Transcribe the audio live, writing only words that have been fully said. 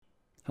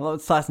Hello,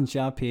 it's Tyson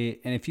Sharp here,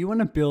 and if you want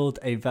to build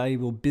a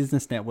valuable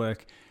business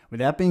network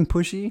without being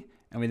pushy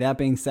and without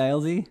being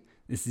salesy,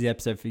 this is the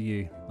episode for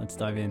you. Let's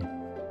dive in.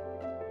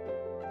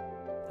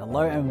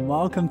 Hello and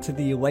welcome to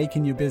the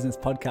Awaken Your Business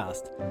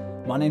podcast.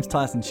 My name's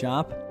Tyson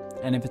Sharp,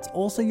 and if it's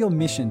also your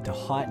mission to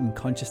heighten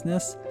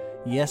consciousness,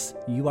 yes,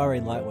 you are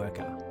a light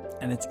worker.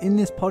 And it's in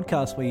this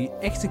podcast where you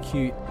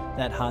execute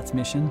that heart's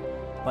mission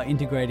by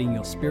integrating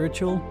your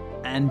spiritual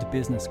and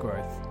business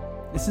growth.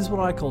 This is what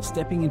I call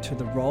stepping into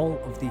the role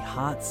of the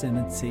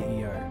heart-centered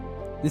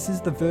CEO. This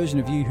is the version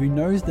of you who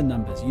knows the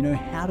numbers, you know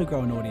how to grow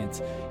an audience,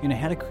 you know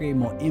how to create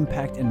more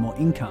impact and more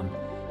income,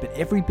 but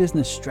every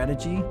business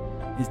strategy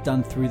is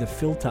done through the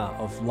filter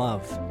of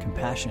love,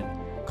 compassion,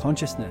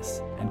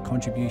 consciousness, and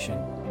contribution.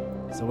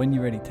 So when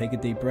you're ready, take a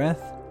deep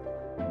breath,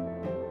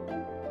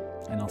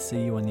 and I'll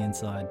see you on the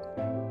inside.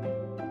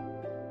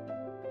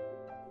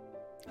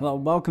 Hello,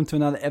 welcome to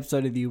another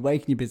episode of the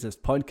Awaken Your Business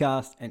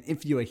podcast, and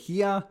if you are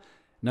here,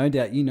 no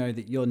doubt you know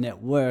that your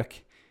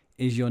network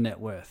is your net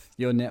worth.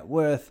 Your net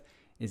worth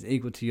is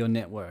equal to your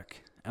network.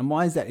 And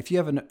why is that? If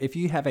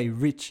you have a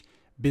rich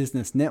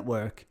business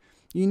network,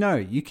 you know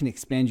you can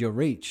expand your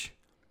reach.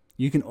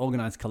 You can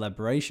organize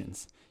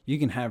collaborations. You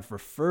can have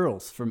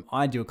referrals from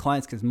ideal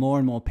clients because more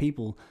and more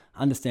people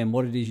understand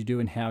what it is you do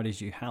and how it is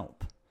you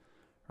help.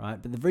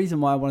 Right? But the reason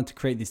why I wanted to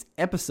create this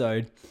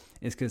episode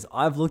is because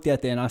I've looked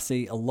out there and I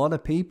see a lot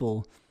of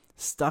people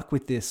stuck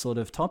with this sort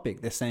of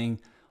topic. They're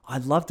saying,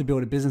 I'd love to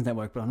build a business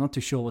network, but I'm not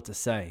too sure what to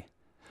say.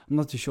 I'm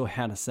not too sure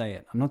how to say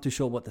it. I'm not too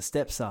sure what the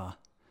steps are.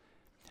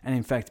 And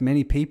in fact,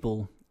 many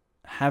people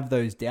have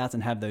those doubts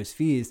and have those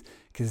fears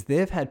because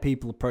they've had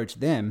people approach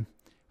them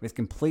with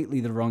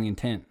completely the wrong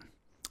intent.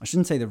 I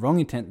shouldn't say the wrong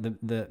intent,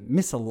 the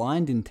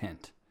misaligned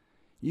intent.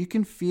 You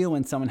can feel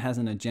when someone has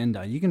an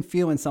agenda. You can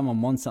feel when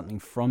someone wants something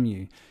from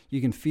you.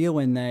 You can feel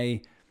when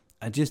they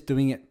are just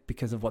doing it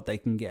because of what they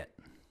can get.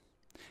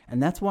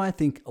 And that's why I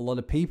think a lot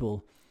of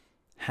people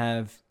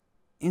have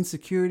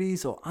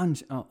insecurities or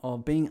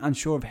being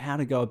unsure of how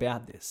to go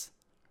about this.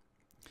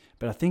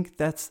 But I think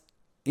that's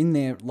in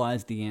there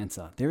lies the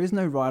answer. There is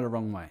no right or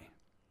wrong way.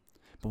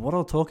 But what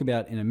I'll talk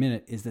about in a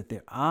minute is that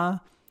there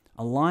are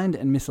aligned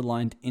and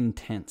misaligned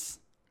intents.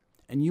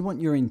 And you want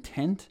your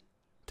intent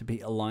to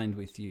be aligned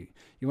with you.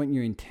 You want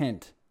your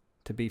intent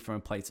to be from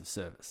a place of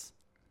service.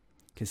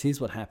 Because here's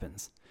what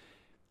happens.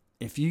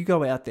 If you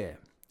go out there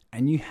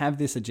and you have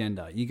this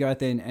agenda, you go out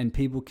there and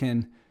people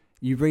can,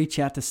 you reach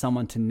out to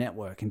someone to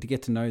network and to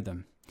get to know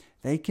them.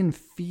 They can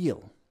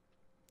feel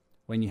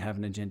when you have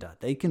an agenda.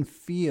 They can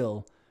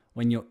feel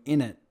when you're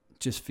in it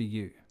just for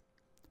you.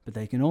 But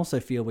they can also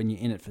feel when you're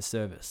in it for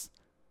service.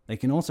 They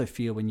can also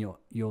feel when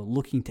you're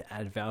looking to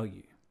add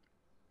value.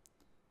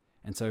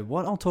 And so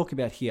what I'll talk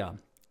about here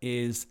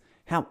is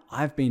how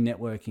I've been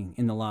networking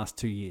in the last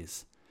 2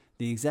 years.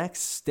 The exact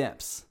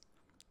steps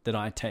that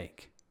I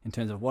take in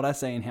terms of what I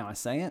say and how I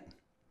say it,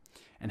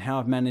 and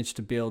how I've managed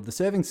to build the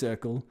Serving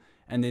Circle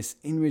and this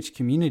enriched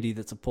community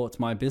that supports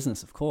my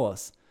business, of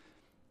course,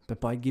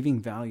 but by giving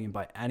value and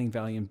by adding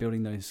value and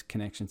building those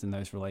connections and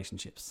those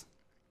relationships.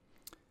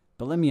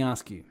 But let me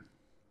ask you,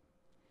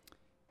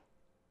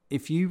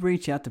 if you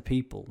reach out to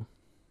people,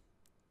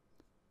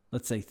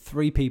 let's say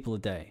 3 people a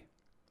day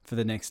for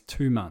the next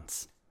 2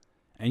 months,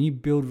 and you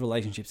build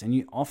relationships and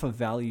you offer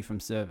value from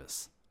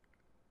service,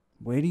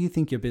 where do you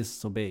think your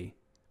business will be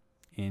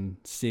in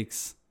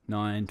 6,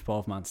 9,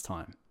 12 months'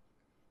 time?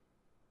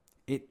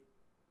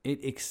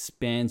 It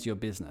expands your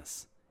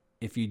business.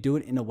 If you do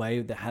it in a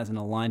way that has an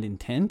aligned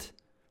intent,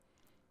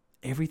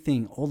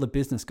 everything, all the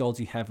business goals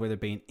you have, whether it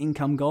be an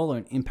income goal or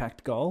an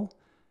impact goal,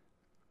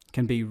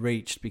 can be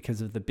reached because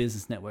of the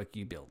business network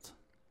you built.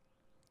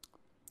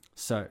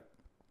 So,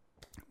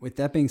 with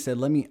that being said,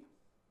 let me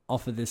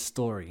offer this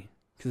story.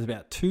 Because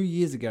about 2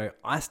 years ago,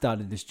 I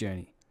started this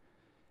journey.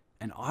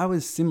 And I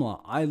was similar.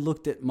 I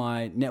looked at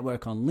my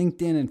network on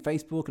LinkedIn and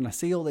Facebook, and I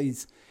see all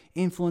these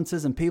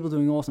influencers and people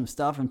doing awesome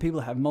stuff, and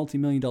people have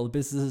multi-million-dollar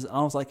businesses. And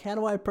I was like, how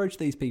do I approach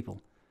these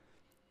people?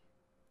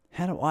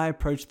 How do I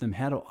approach them?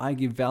 How do I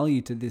give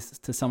value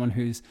to someone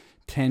who's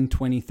 10,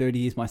 20, 30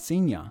 years my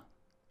senior?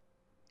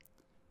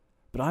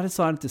 But I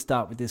decided to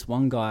start with this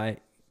one guy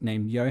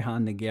named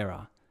Johan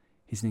Nogueira.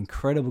 He's an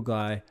incredible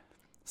guy,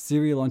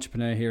 serial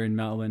entrepreneur here in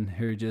Melbourne,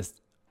 who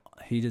just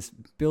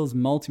builds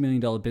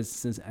multi-million-dollar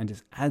businesses and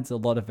just adds a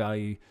lot of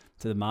value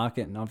to the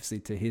market and obviously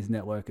to his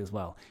network as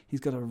well. He's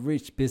got a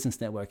rich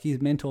business network.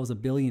 His mentors are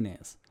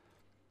billionaires.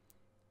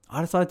 I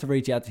decided to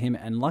reach out to him,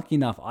 and lucky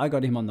enough, I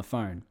got him on the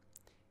phone.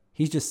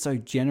 He's just so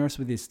generous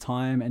with his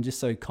time and just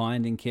so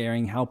kind and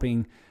caring,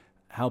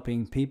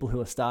 helping people who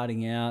are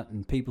starting out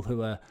and people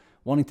who are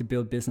wanting to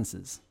build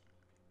businesses.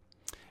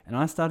 And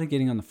I started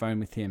getting on the phone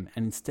with him,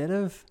 and instead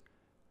of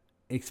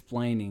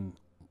explaining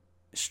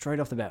straight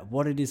off the bat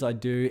what it is I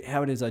do,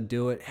 how it is I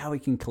do it, how we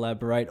can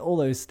collaborate, all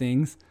those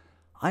things,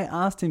 I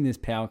asked him this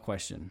power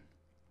question.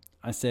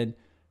 I said,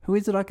 who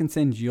is it I can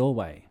send your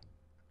way?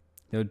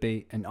 There would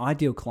be an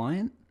ideal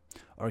client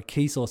or a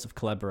key source of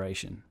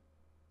collaboration.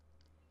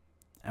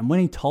 And when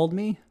he told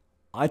me,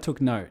 I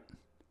took note.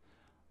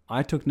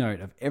 I took note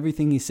of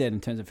everything he said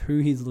in terms of who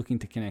he's looking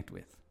to connect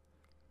with.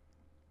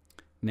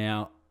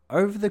 Now,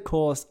 over the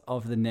course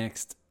of the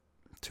next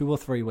 2 or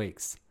 3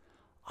 weeks,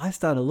 I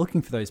started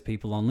looking for those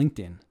people on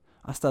LinkedIn.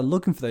 I started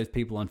looking for those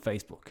people on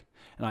Facebook.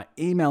 And I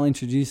email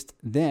introduced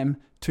them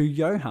to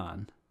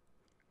Johan.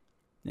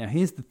 Now,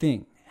 here's the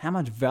thing. How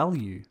much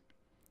value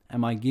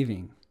am I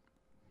giving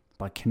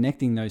by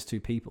connecting those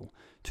two people?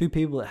 Two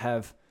people that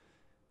have,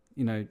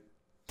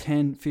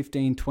 10,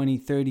 15, 20,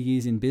 30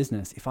 years in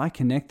business. If I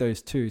connect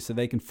those two so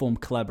they can form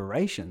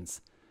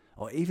collaborations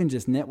or even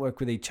just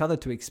network with each other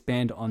to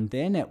expand on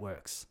their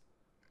networks,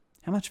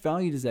 how much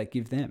value does that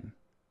give them?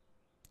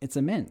 It's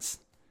immense,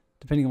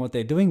 depending on what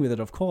they're doing with it,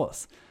 of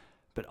course.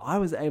 But I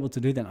was able to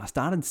do that. I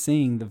started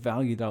seeing the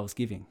value that I was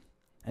giving.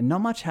 And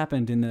not much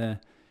happened in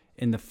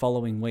the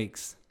following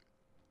weeks.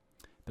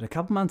 But a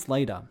couple months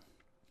later,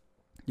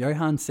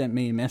 Johan sent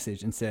me a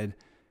message and said,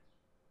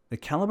 the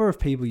caliber of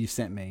people you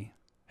sent me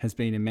has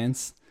been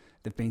immense.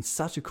 They've been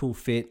such a cool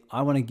fit.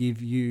 I want to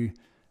give you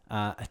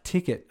a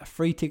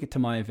free ticket to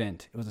my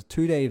event. It was a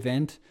 2-day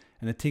event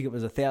and the ticket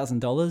was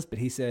 $1,000. But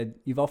he said,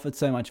 you've offered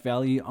so much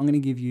value. I'm going to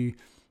give you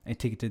a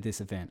ticket to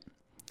this event.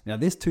 Now,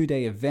 this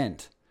 2-day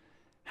event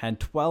had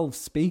 12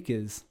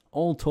 speakers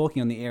all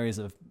talking on the areas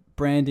of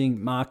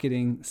branding,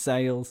 marketing,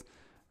 sales,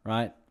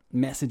 right?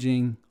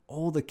 Messaging,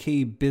 all the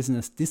key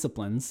business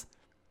disciplines.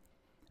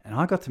 And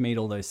I got to meet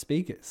all those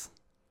speakers.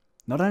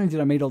 Not only did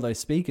I meet all those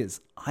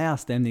speakers, I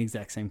asked them the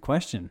exact same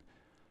question.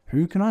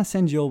 Who can I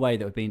send your way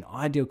that would be an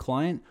ideal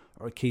client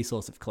or a key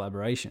source of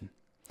collaboration?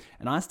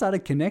 And I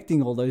started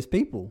connecting all those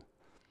people.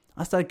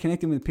 I started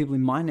connecting with people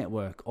in my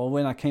network, or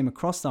when I came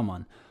across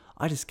someone,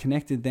 I just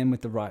connected them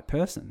with the right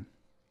person.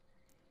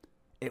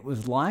 It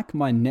was like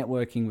my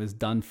networking was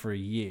done for a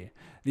year.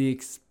 The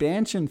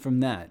expansion from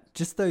that,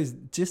 just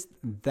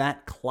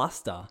that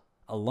cluster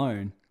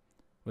alone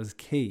was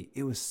key.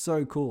 It was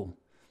so cool.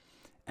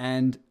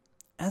 And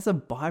as a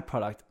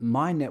byproduct,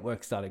 my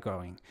network started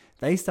growing.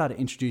 They started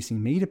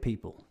introducing me to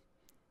people.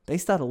 They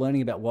started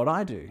learning about what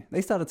I do.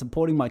 They started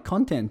supporting my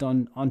content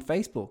on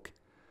Facebook.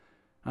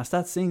 I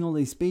started seeing all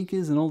these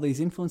speakers and all these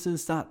influencers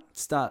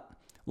start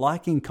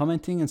liking,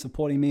 commenting, and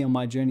supporting me on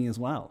my journey as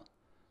well.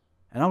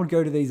 And I would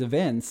go to these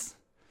events,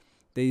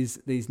 these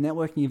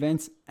networking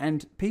events,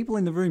 and people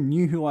in the room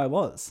knew who I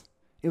was.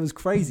 It was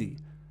crazy.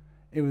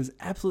 It was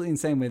absolutely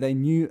insane where they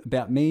knew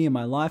about me and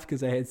my life because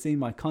they had seen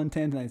my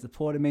content and they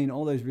supported me and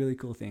all those really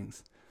cool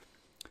things.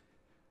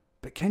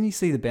 But can you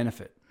see the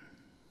benefit?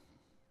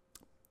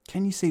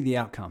 Can you see the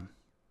outcome?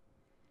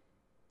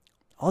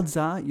 Odds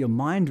are your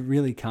mind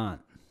really can't.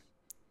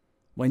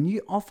 When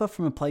you offer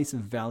from a place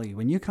of value,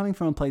 when you're coming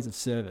from a place of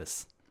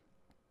service,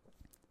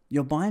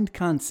 your mind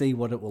can't see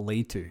what it will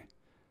lead to,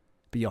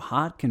 but your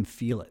heart can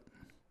feel it.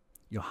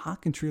 Your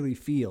heart can truly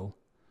feel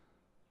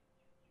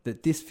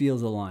that this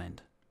feels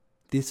aligned.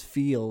 This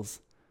feels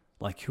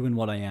like who and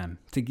what I am,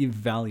 to give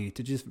value,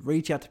 to just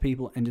reach out to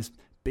people and just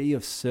be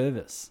of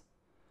service.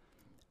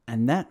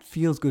 And that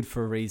feels good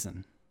for a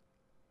reason.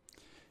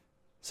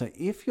 So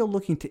if you're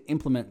looking to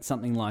implement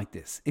something like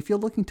this, if you're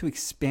looking to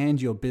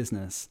expand your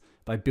business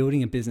by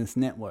building a business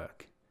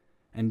network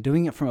and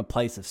doing it from a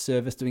place of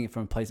service, doing it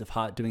from a place of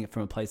heart, doing it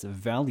from a place of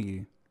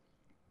value,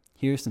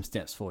 here are some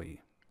steps for you.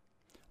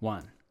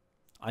 1,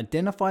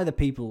 identify the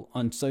people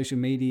on social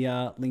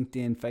media,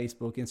 LinkedIn,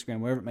 Facebook, Instagram,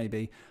 wherever it may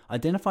be.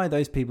 Identify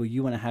those people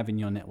you want to have in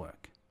your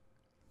network.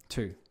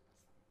 2,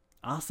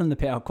 ask them the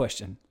power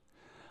question.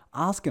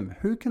 Ask them,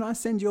 who can I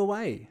send your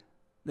way?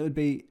 That would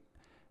be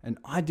an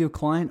ideal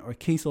client or a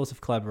key source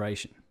of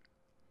collaboration.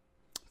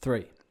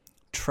 3,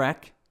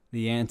 track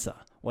the answer.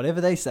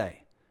 Whatever they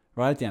say,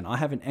 write it down. I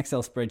have an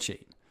Excel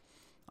spreadsheet.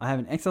 I have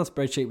an Excel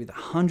spreadsheet with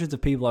hundreds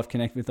of people I've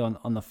connected with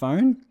on the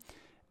phone.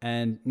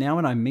 And now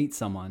when I meet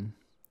someone,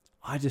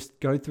 I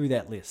just go through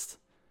that list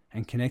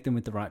and connect them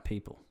with the right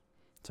people.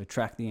 So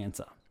track the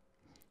answer.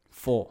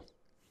 4,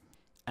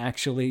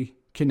 actually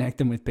connect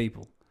them with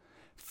people.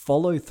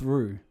 Follow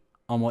through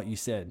on what you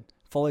said.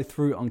 Follow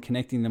through on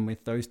connecting them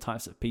with those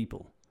types of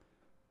people.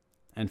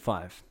 And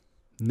 5,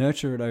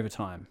 nurture it over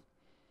time.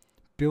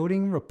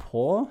 Building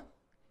rapport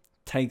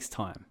takes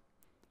time.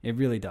 It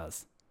really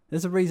does.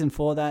 There's a reason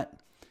for that.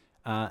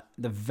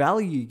 The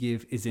value you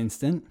give is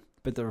instant,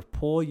 but the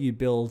rapport you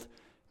build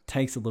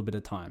takes a little bit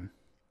of time.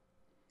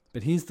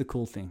 But here's the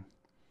cool thing.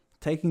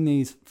 Taking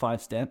these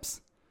 5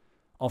 steps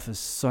offers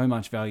so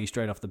much value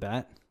straight off the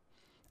bat,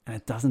 and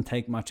it doesn't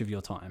take much of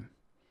your time.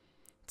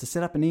 To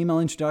set up an email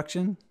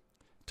introduction,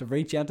 to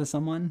reach out to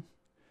someone,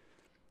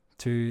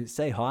 to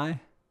say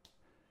hi,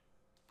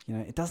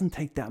 it doesn't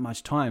take that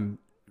much time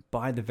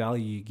by the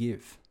value you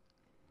give.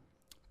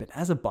 But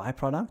as a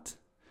byproduct,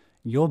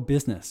 your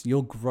business,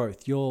 your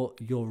growth, your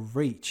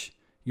reach,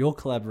 your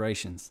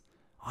collaborations,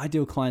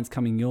 ideal clients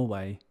coming your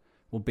way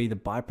will be the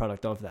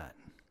byproduct of that.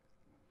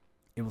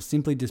 It will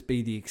simply just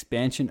be the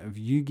expansion of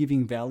you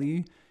giving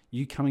value,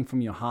 you coming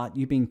from your heart,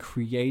 you being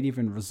creative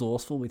and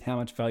resourceful with how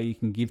much value you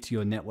can give to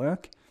your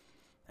network,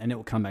 and it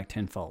will come back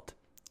tenfold.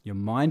 Your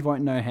mind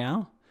won't know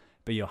how,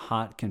 but your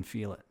heart can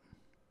feel it.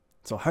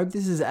 So I hope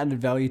this has added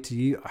value to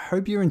you. I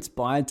hope you're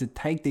inspired to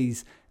take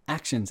these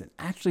actions and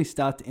actually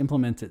start to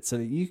implement it so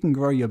that you can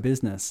grow your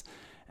business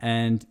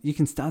and you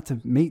can start to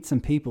meet some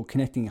people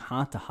connecting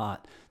heart to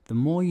heart. The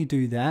more you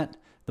do that,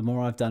 the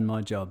more I've done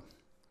my job.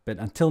 But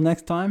until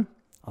next time,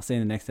 I'll see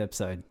you in the next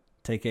episode.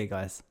 Take care,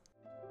 guys.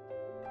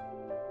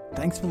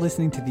 Thanks for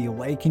listening to the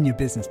Awaken Your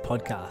Business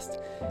podcast.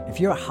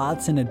 If you're a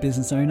heart-centered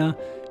business owner,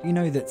 you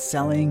know that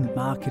selling,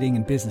 marketing,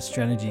 and business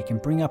strategy can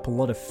bring up a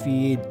lot of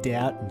fear,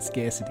 doubt, and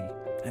scarcity.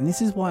 And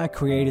this is why I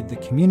created the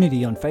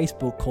community on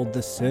Facebook called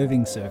the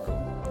Serving Circle.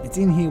 It's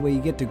in here where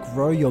you get to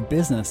grow your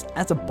business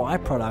as a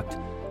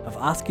byproduct of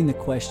asking the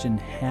question,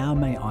 how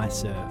may I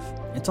serve?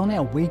 It's on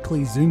our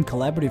weekly Zoom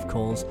collaborative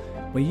calls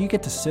where you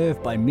get to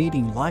serve by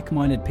meeting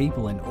like-minded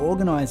people and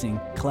organizing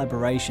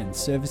collaborations,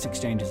 service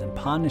exchanges, and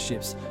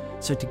partnerships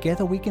so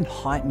together we can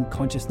heighten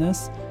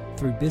consciousness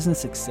through business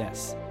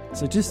success.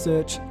 So just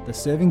search the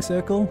Serving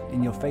Circle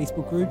in your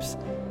Facebook groups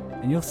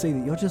and you'll see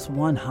that you're just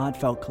one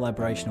heartfelt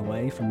collaboration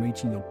away from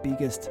reaching your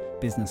biggest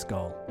business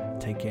goal.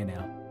 Take care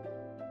now.